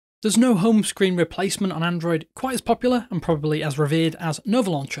There's no home screen replacement on Android quite as popular and probably as revered as Nova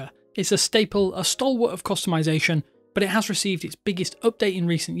Launcher. It's a staple, a stalwart of customization, but it has received its biggest update in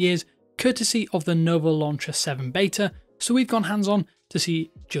recent years, courtesy of the Nova Launcher 7 beta, so we've gone hands-on to see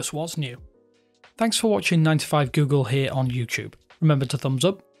just what's new. Thanks for watching 9to5 Google here on YouTube. Remember to thumbs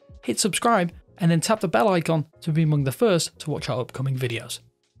up, hit subscribe, and then tap the bell icon to be among the first to watch our upcoming videos.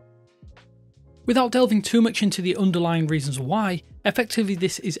 Without delving too much into the underlying reasons why, effectively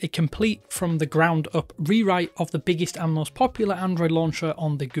this is a complete from the ground up rewrite of the biggest and most popular Android launcher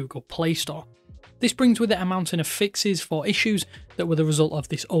on the Google Play Store. This brings with it a mountain of fixes for issues that were the result of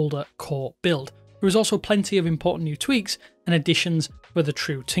this older core build. There is also plenty of important new tweaks and additions for the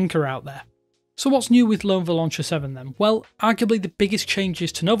true tinker out there. So what's new with Nova Launcher 7 then? Well, arguably the biggest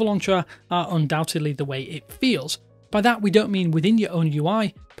changes to Nova Launcher are undoubtedly the way it feels. By that we don't mean within your own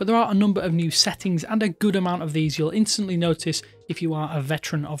UI, but there are a number of new settings, and a good amount of these you'll instantly notice if you are a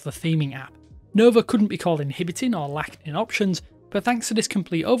veteran of the theming app. Nova couldn't be called inhibiting or lacking in options, but thanks to this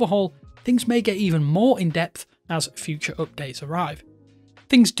complete overhaul, things may get even more in depth as future updates arrive.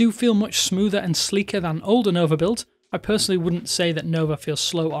 Things do feel much smoother and sleeker than older Nova builds. I personally wouldn't say that Nova feels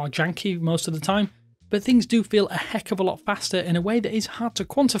slow or janky most of the time, but things do feel a heck of a lot faster in a way that is hard to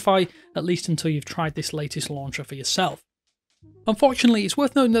quantify, at least until you've tried this latest launcher for yourself. Unfortunately, it's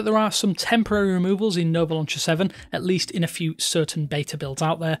worth noting that there are some temporary removals in Nova Launcher 7, at least in a few certain beta builds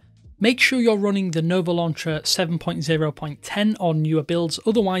out there. Make sure you're running the Nova Launcher 7.0.10 or newer builds,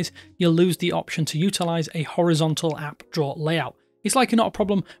 otherwise you'll lose the option to utilise a horizontal app drawer layout. It's likely not a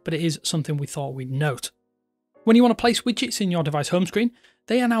problem, but it is something we thought we'd note. When you want to place widgets in your device home screen,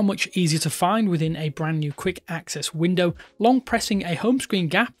 they are now much easier to find within a brand new quick access window. Long pressing a home screen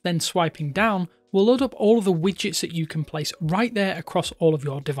gap, then swiping down, will load up all of the widgets that you can place right there across all of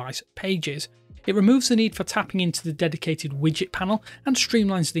your device pages. It removes the need for tapping into the dedicated widget panel and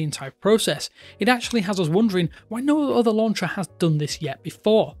streamlines the entire process. It actually has us wondering why no other launcher has done this yet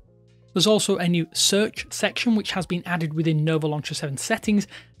before. There's also a new search section which has been added within Nova Launcher 7 settings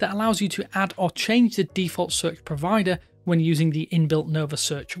that allows you to add or change the default search provider when using the inbuilt Nova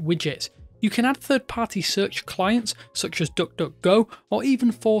search widgets. You can add third-party search clients such as DuckDuckGo, or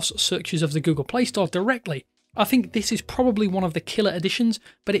even force searches of the Google Play Store directly. I think this is probably one of the killer additions,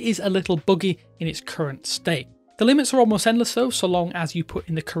 but it is a little buggy in its current state. The limits are almost endless though, so long as you put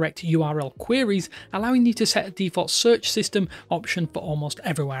in the correct URL queries, allowing you to set a default search system option for almost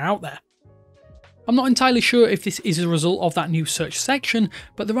everywhere out there. I'm not entirely sure if this is a result of that new search section,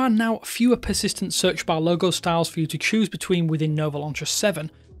 but there are now fewer persistent search bar logo styles for you to choose between within Nova Launcher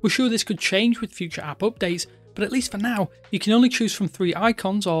 7. We're sure this could change with future app updates, but at least for now, you can only choose from 3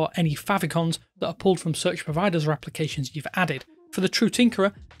 icons or any favicons that are pulled from search providers or applications you've added. For the true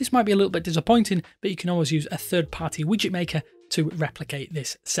tinkerer, this might be a little bit disappointing, but you can always use a third-party widget maker to replicate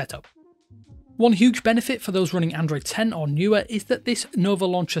this setup. One huge benefit for those running Android 10 or newer is that this Nova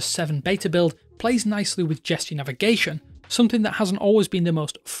Launcher 7 beta build plays nicely with gesture navigation, something that hasn't always been the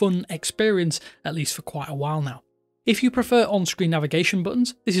most fun experience, at least for quite a while now. If you prefer on-screen navigation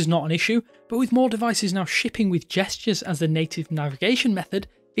buttons, this is not an issue, but with more devices now shipping with gestures as the native navigation method,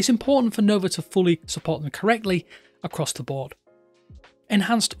 it's important for Nova to fully support them correctly across the board.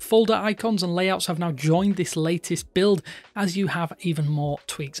 Enhanced folder icons and layouts have now joined this latest build, as you have even more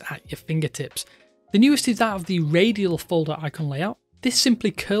tweaks at your fingertips. The newest is that of the radial folder icon layout. This simply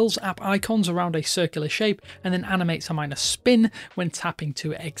curls app icons around a circular shape and then animates a minor spin when tapping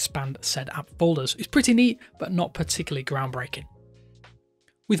to expand said app folders. It's pretty neat, but not particularly groundbreaking.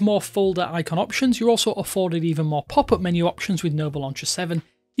 With more folder icon options, you're also afforded even more pop-up menu options with Nova Launcher 7.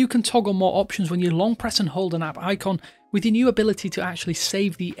 You can toggle more options when you long press and hold an app icon, with the new ability to actually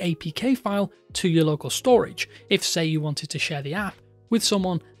save the APK file to your local storage, if say you wanted to share the app with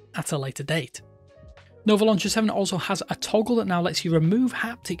someone at a later date. Nova Launcher 7 also has a toggle that now lets you remove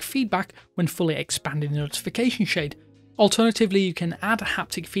haptic feedback when fully expanding the notification shade. Alternatively, you can add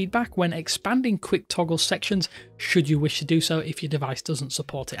haptic feedback when expanding quick toggle sections should you wish to do so if your device doesn't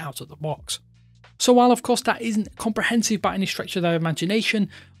support it out of the box. So while of course that isn't comprehensive by any stretch of the imagination,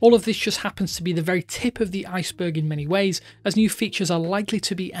 all of this just happens to be the very tip of the iceberg in many ways, as new features are likely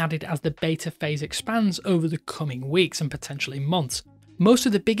to be added as the beta phase expands over the coming weeks and potentially months. Most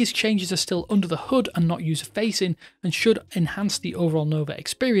of the biggest changes are still under the hood and not user-facing, and should enhance the overall Nova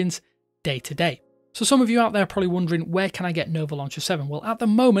experience day to day. So some of you out there are probably wondering, where can I get Nova Launcher 7? Well, at the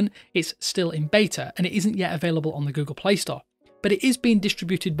moment, it's still in beta, and it isn't yet available on the Google Play Store. But it is being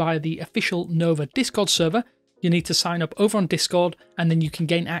distributed by the official Nova Discord server. You need to sign up over on Discord, and then you can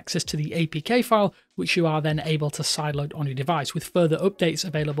gain access to the APK file, which you are then able to sideload on your device, with further updates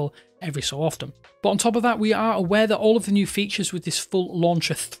available every so often. But on top of that, we are aware that all of the new features with this full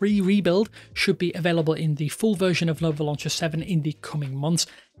Launcher 3 rebuild should be available in the full version of Nova Launcher 7 in the coming months.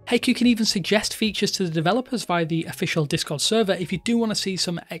 Heck, you can even suggest features to the developers via the official Discord server if you do want to see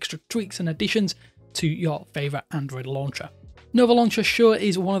some extra tweaks and additions to your favourite Android launcher. Nova Launcher sure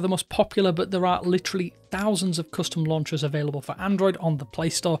is one of the most popular, but there are literally thousands of custom launchers available for Android on the Play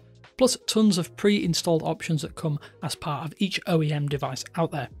Store, plus tons of pre-installed options that come as part of each OEM device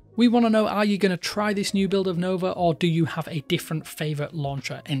out there. We want to know, are you going to try this new build of Nova, or do you have a different favourite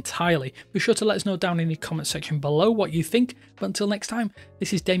launcher entirely? Be sure to let us know down in the comment section below what you think, but until next time,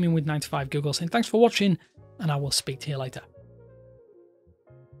 this is Damien with 9to5Google saying thanks for watching, and I will speak to you later.